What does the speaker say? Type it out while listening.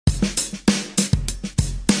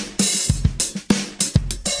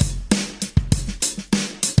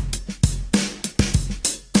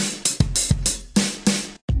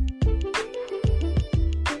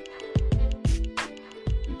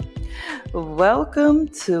Welcome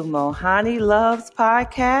to Mohani Loves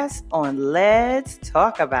Podcast on Let's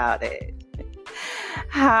Talk About It.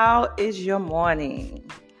 How is your morning?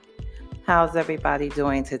 How's everybody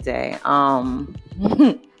doing today?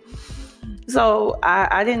 So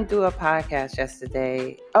I didn't do a podcast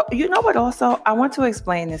yesterday. Oh, you know what? Also, I want to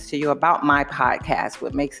explain this to you about my podcast,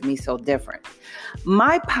 what makes me so different.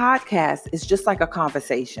 My podcast is just like a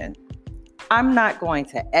conversation. I'm not going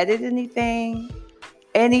to edit anything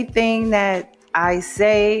that I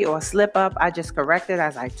say or slip up. I just correct it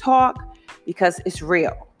as I talk because it's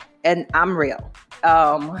real and I'm real.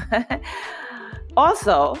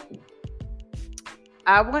 Also,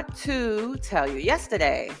 I want to tell you,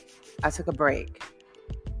 yesterday I took a break.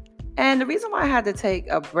 And the reason why I had to take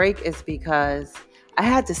a break is because I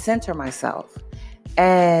had to center myself.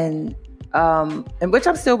 And which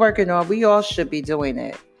I'm still working on. We all should be doing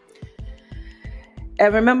it.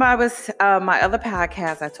 And remember, I was my other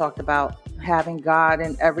podcast, I talked about having God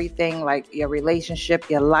in everything, like your relationship,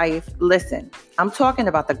 your life. Listen, I'm talking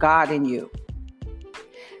about the God in you.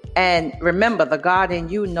 And remember, the God in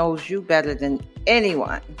you knows you better than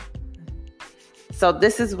anyone. So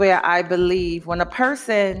this is where I believe when a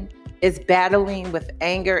person is battling with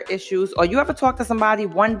anger issues, or you ever talk to somebody,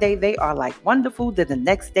 one day they are like wonderful, then the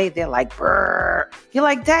next day they're like, brr. You're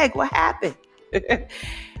like, dang, what happened?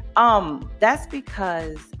 That's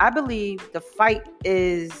because I believe the fight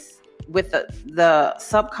is with the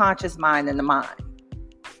subconscious mind and the mind.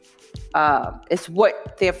 It's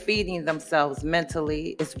what they're feeding themselves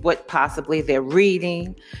mentally. It's what possibly they're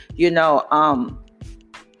reading.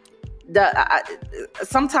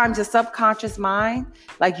 Sometimes the subconscious mind,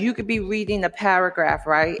 like you could be reading a paragraph,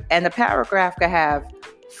 right? And the paragraph could have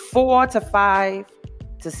 4 to 5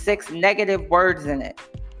 to 6 negative words in it.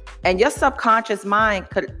 And your subconscious mind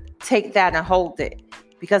could take that and hold it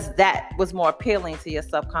because that was more appealing to your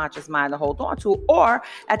subconscious mind to hold on to. Or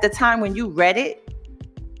at the time when you read it,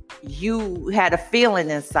 you had a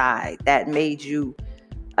feeling inside that made you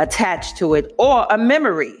attach to it, or a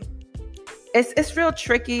memory. It's real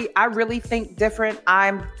tricky. I really think different.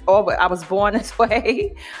 I was born this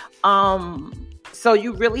way. So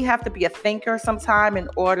you really have to be a thinker sometime in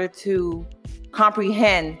order to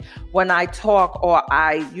comprehend when I talk or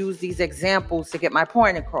I use these examples to get my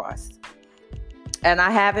point across. And I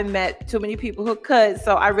haven't met too many people who could,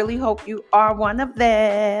 so I really hope you are one of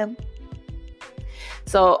them.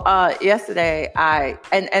 So yesterday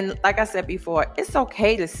and like I said before, it's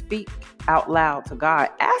okay to speak out loud to God.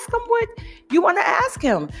 Ask him what you want to ask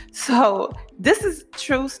him. So this is a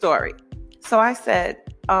true story. So I said,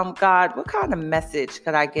 God, what kind of message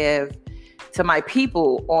could I give to my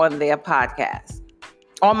people on their podcast?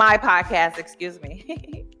 On my podcast, excuse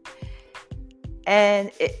me.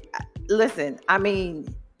 And listen, I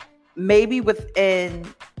mean, maybe within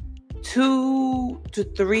 2 to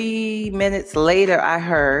 3 minutes later, I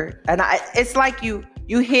heard, and it's like you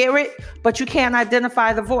hear it, but you can't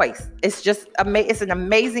identify the voice. It's just it's an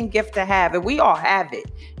amazing gift to have, and we all have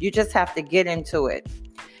it. You just have to get into it.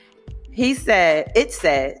 It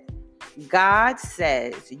said, God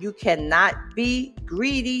says you cannot be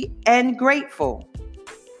greedy and grateful.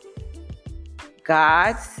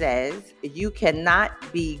 God says you cannot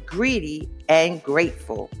be greedy and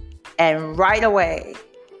grateful. And right away,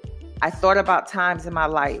 I thought about times in my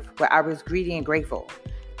life where I was greedy and grateful.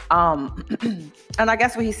 And I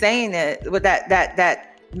guess what he's saying is, with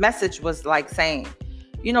that message was like saying,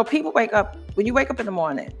 people wake up, when you wake up in the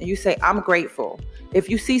morning and you say, I'm grateful. If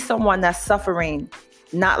you see someone that's suffering,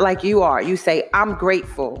 not like you are, you say, I'm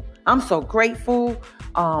grateful. I'm so grateful.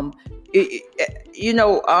 You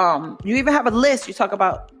even have a list. You talk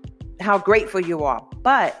about how grateful you are,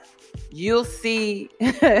 but you'll see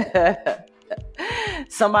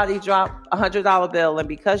somebody drop $100 bill, and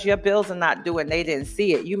because your bills are not due and they didn't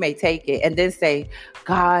see it, you may take it and then say,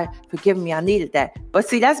 God, forgive me, I needed that. But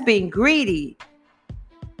see, that's being greedy.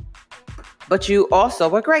 But you also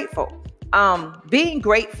were grateful. Being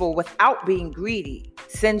grateful without being greedy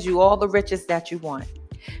sends you all the riches that you want.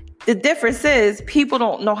 The difference is people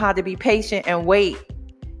don't know how to be patient and wait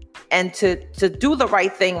and to do the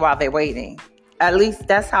right thing while they're waiting. At least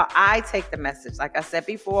that's how I take the message. Like I said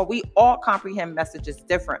before, we all comprehend messages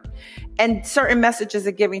different. And certain messages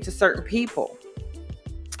are given to certain people.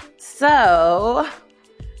 So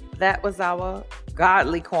that was our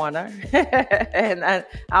godly corner. And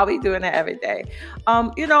I'll be doing that every day.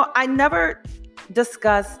 I never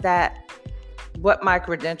discussed what my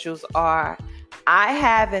credentials are. I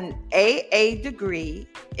have an AA degree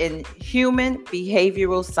in human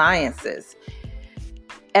behavioral sciences.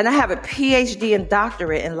 And I have a PhD and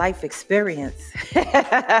doctorate in life experience.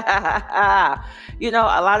 You know,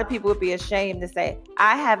 a lot of people would be ashamed to say,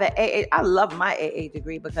 I have an AA. I love my AA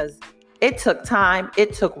degree because it took time.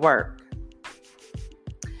 It took work.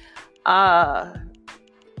 Also,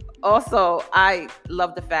 I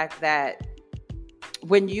love the fact that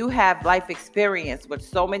when you have life experience with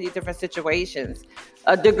so many different situations,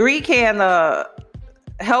 a degree can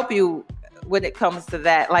help you when it comes to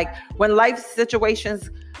that. Like when life situations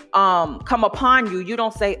come upon you, you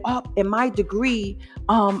don't say, oh, in my degree,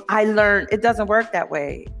 I learned. It doesn't work that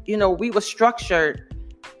way. You know, we were structured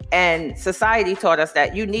and society taught us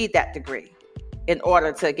that you need that degree in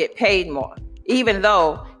order to get paid more. Even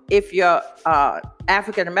though if you're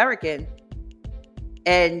African American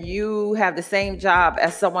and you have the same job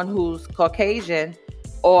as someone who's Caucasian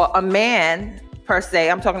or a man per se,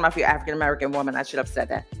 I'm talking about if you're African American woman, I should have said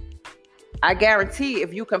that. I guarantee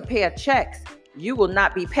if you compare checks, you will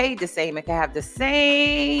not be paid the same and can have the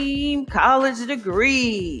same college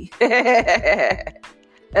degree.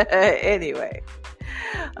 Anyway,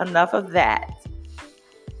 enough of that.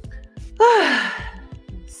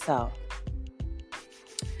 So,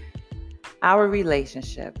 our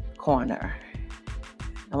relationship corner.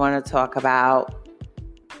 I want to talk about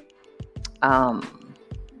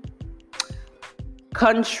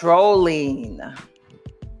controlling.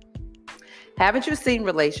 Haven't you seen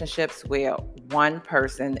relationships where one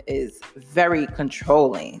person is very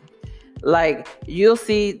controlling? Like you'll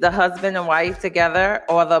see the husband and wife together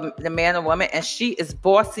or the man and woman, and she is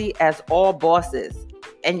bossy as all bosses.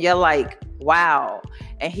 And you're like, wow.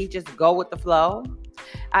 And he just go with the flow.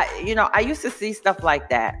 I used to see stuff like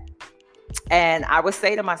that. And I would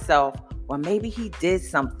say to myself, well, maybe he did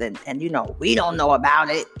something and, we don't know about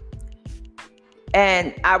it.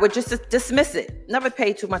 And I would just dismiss it, never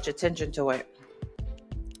pay too much attention to it.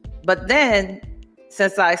 But then,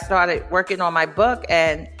 since I started working on my book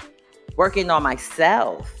and working on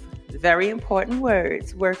myself, very important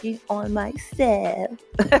words, working on myself,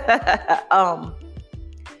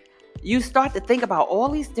 you start to think about all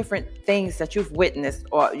these different things that you've witnessed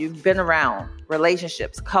or you've been around,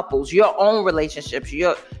 relationships, couples, your own relationships,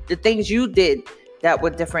 the things you did that were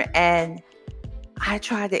different. And I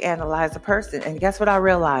tried to analyze a person, and guess what I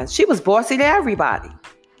realized? She was bossy to everybody.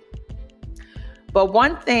 But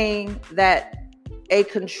one thing that a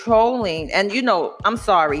controlling, and I'm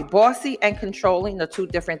sorry, bossy and controlling are two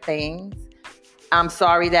different things. I'm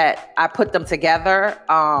sorry that I put them together.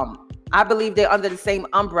 I believe they're under the same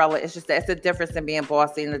umbrella. It's just that it's a difference in being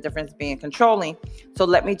bossy and the difference in being controlling. So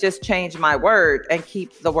let me just change my word and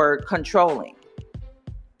keep the word controlling.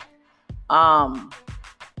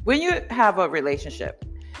 When you have a relationship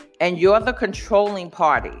and you're the controlling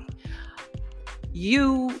party,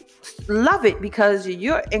 you love it because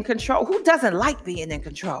you're in control. Who doesn't like being in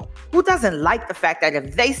control? Who doesn't like the fact that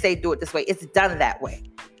if they say do it this way, it's done that way?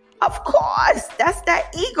 Of course, that's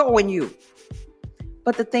that ego in you.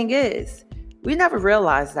 But the thing is, we never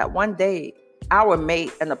realize that one day our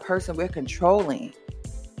mate and the person we're controlling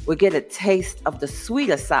will get a taste of the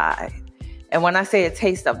sweeter side. And when I say a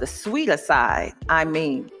taste of the sweeter side, I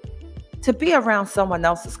mean to be around someone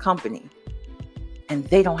else's company and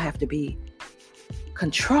they don't have to be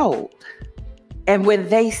controlled. And when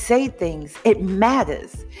they say things, it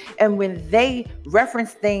matters. And when they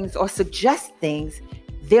reference things or suggest things,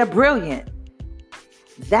 they're brilliant.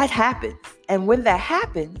 That happens. And when that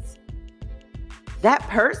happens, that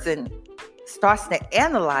person starts to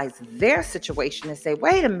analyze their situation and say,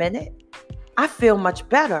 wait a minute, I feel much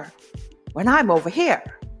better when I'm over here.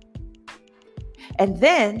 And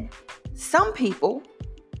then some people,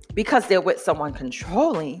 because they're with someone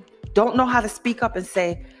controlling, don't know how to speak up and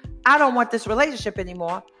say, I don't want this relationship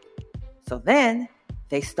anymore. So then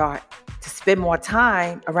they start to spend more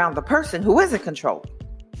time around the person who isn't controlling.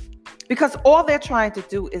 Because all they're trying to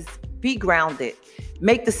do is be grounded,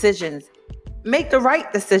 make decisions, make the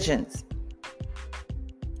right decisions.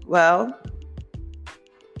 Well,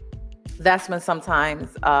 that's when sometimes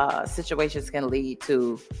situations can lead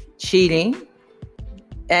to cheating.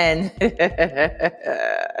 And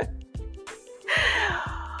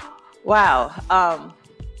wow.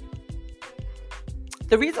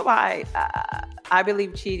 The reason why I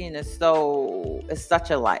believe cheating is such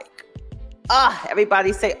a like.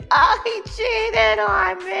 Everybody say, he cheated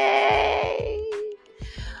on me.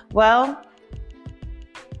 Well,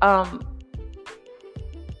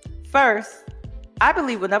 first, I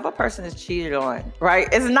believe whenever a person is cheated on, right,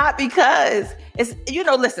 it's not because it's,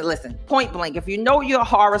 listen, point blank. If you know your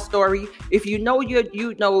horror story, if you're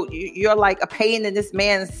like a pain in this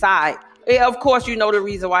man's side, yeah, of course, you know the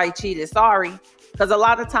reason why he cheated. Sorry. Because a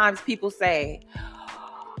lot of times people say,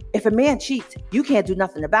 if a man cheats, you can't do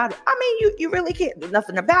nothing about it. I mean, you really can't do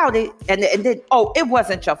nothing about it. And then, it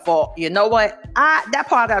wasn't your fault. You know what? That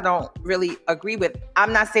part I don't really agree with.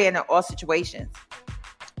 I'm not saying in all situations.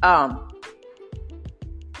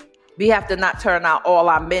 We have to not turn out all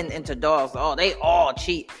our men into dogs. Oh, they all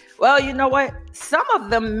cheat. Well, you know what? Some of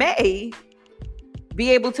them may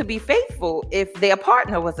be able to be faithful if their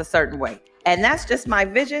partner was a certain way. And that's just my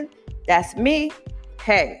vision. That's me.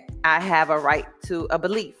 Hey, I have a right to a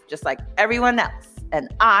belief, just like everyone else.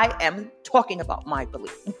 And I am talking about my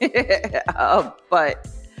belief. But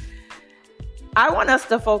I want us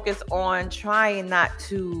to focus on trying not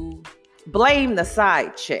to blame the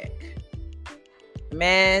side chick.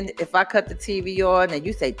 Man, if I cut the TV on and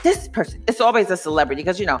you say, this person, it's always a celebrity.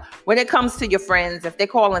 Because, when it comes to your friends, if they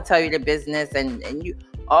call and tell you their business and you,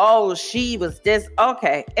 oh, she was this.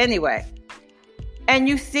 Okay. Anyway. And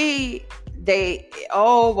you see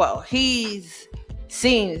he's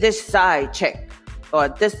seen this side chick or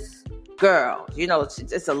this girl,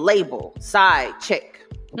 it's a label, side chick.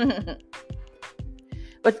 But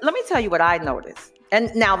let me tell you what I noticed. And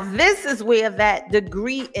now this is where that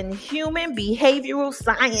degree in human behavioral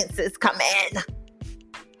sciences come in.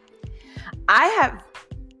 I have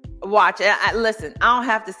watched, listen, I don't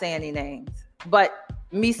have to say any names, but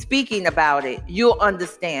me speaking about it, you'll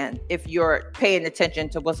understand if you're paying attention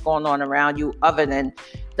to what's going on around you other than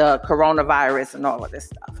the coronavirus and all of this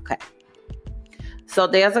stuff. Okay. So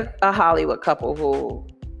there's a Hollywood couple who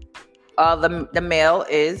the male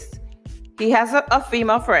he has a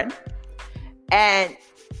female friend. And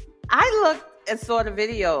I looked and saw the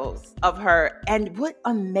videos of her. And what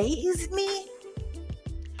amazed me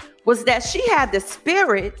was that she had the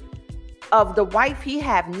spirit of the wife he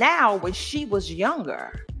have now when she was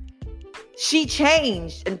younger. She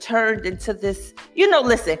changed and turned into this,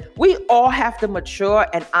 listen, we all have to mature,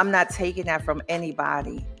 and I'm not taking that from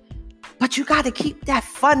anybody. But you got to keep that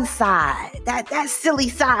fun side, that silly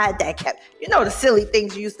side that kept, the silly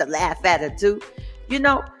things you used to laugh at her too.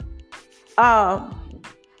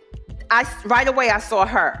 Right away I saw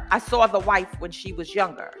her. I saw the wife when she was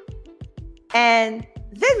younger. And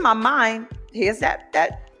then my mind, here's that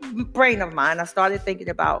brain of mine, I started thinking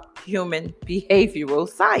about human behavioral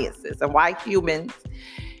sciences and why humans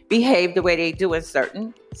behave the way they do in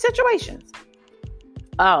certain situations.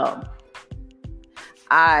 I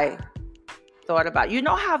thought about,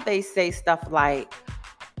 how they say stuff like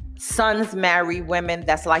sons marry women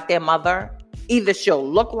that's like their mother. Either she'll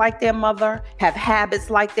look like their mother, have habits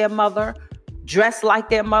like their mother, dress like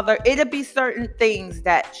their mother. It'll be certain things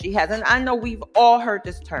that she has. And I know we've all heard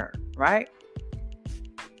this term, right?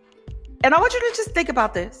 And I want you to just think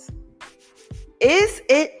about this. Is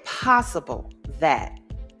it possible that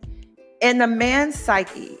in a man's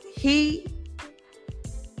psyche,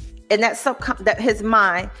 that his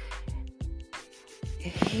mind,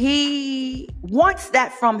 he wants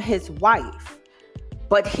that from his wife,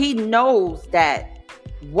 but he knows that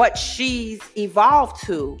what she's evolved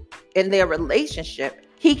to in their relationship,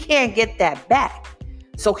 he can't get that back.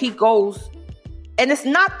 So he goes, and it's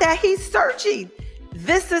not that he's searching.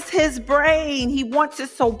 This is his brain. He wants it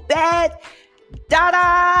so bad.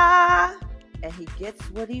 Da-da! And he gets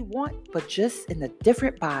what he wants, but just in a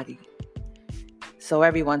different body. So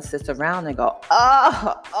everyone sits around and go,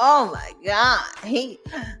 oh my God.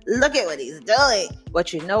 Look at what he's doing.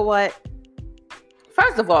 But you know what?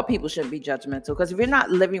 First of all, people shouldn't be judgmental, because if you're not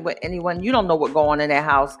living with anyone, you don't know what's going on in their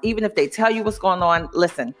house. Even if they tell you what's going on,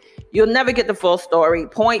 listen, you'll never get the full story,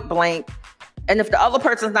 point blank. And if the other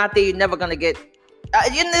person's not there, you're never going to get,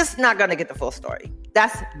 you're just not going to get the full story.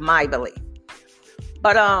 That's my belief.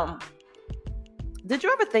 But did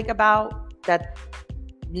you ever think about that?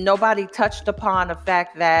 Nobody touched upon the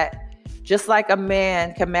fact that just like a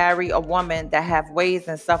man can marry a woman that have ways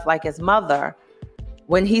and stuff like his mother,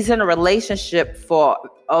 when he's in a relationship for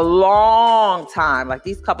a long time, like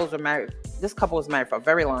this couple was married for a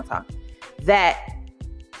very long time, that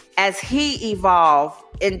as he evolved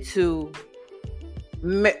into,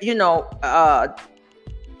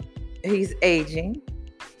 he's aging,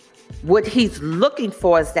 what he's looking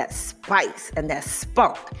for is that spice and that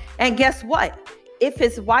spunk. And guess what? If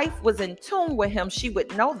his wife was in tune with him, she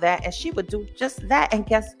would know that, and she would do just that. And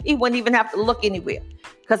guess he wouldn't even have to look anywhere,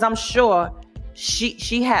 because I'm sure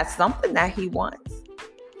she has something that he wants.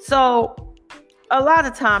 So a lot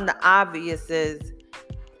of time, the obvious is,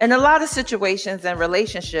 in a lot of situations and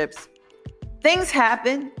relationships, things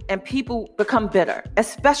happen and people become bitter,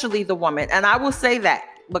 especially the woman. And I will say that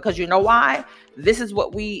because you know why? This is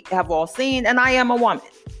what we have all seen. And I am a woman,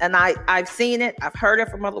 and I've seen it. I've heard it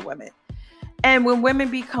from other women. And when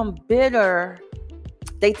women become bitter,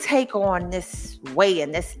 they take on this way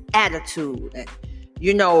and this attitude, and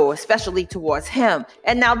especially towards him.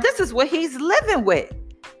 And now this is what he's living with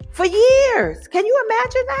for years. Can you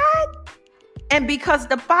imagine that? And because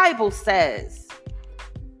the Bible says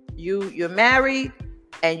you're married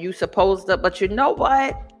and you supposed to, but you know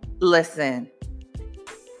what? Listen,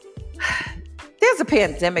 there's a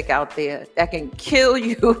pandemic out there that can kill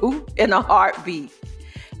you in a heartbeat.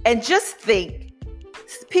 And just think,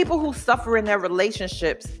 people who suffer in their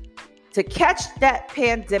relationships, to catch that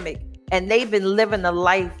pandemic, and they've been living a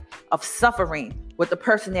life of suffering with the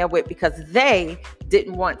person they're with because they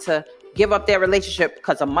didn't want to give up their relationship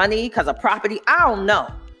because of money, because of property. I don't know.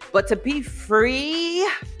 But to be free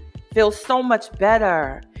feels so much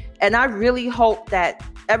better. And I really hope that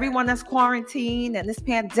everyone that's quarantined and this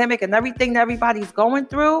pandemic and everything that everybody's going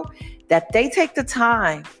through, that they take the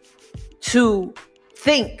time to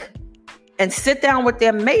think and sit down with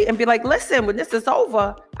their mate and be like, listen, when this is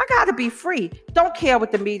over, I got to be free. Don't care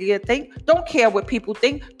what the media think. Don't care what people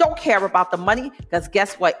think. Don't care about the money. Because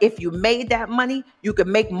guess what? If you made that money, you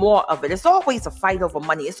can make more of it. It's always a fight over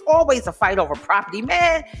money. It's always a fight over property.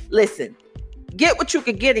 Man, listen, get what you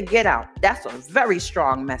can get and get out. That's a very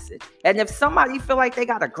strong message. And if somebody feel like they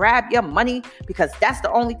got to grab your money because that's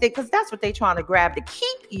the only thing, because that's what they're trying to grab, to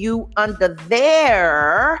keep you under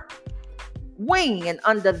their wing and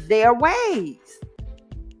under their ways.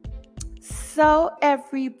 So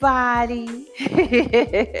everybody,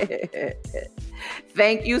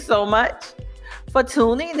 thank you so much for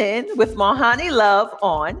tuning in with Mohani Love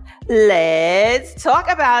on Let's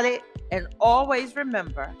Talk About It. And always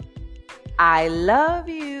remember, I love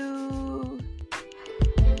you.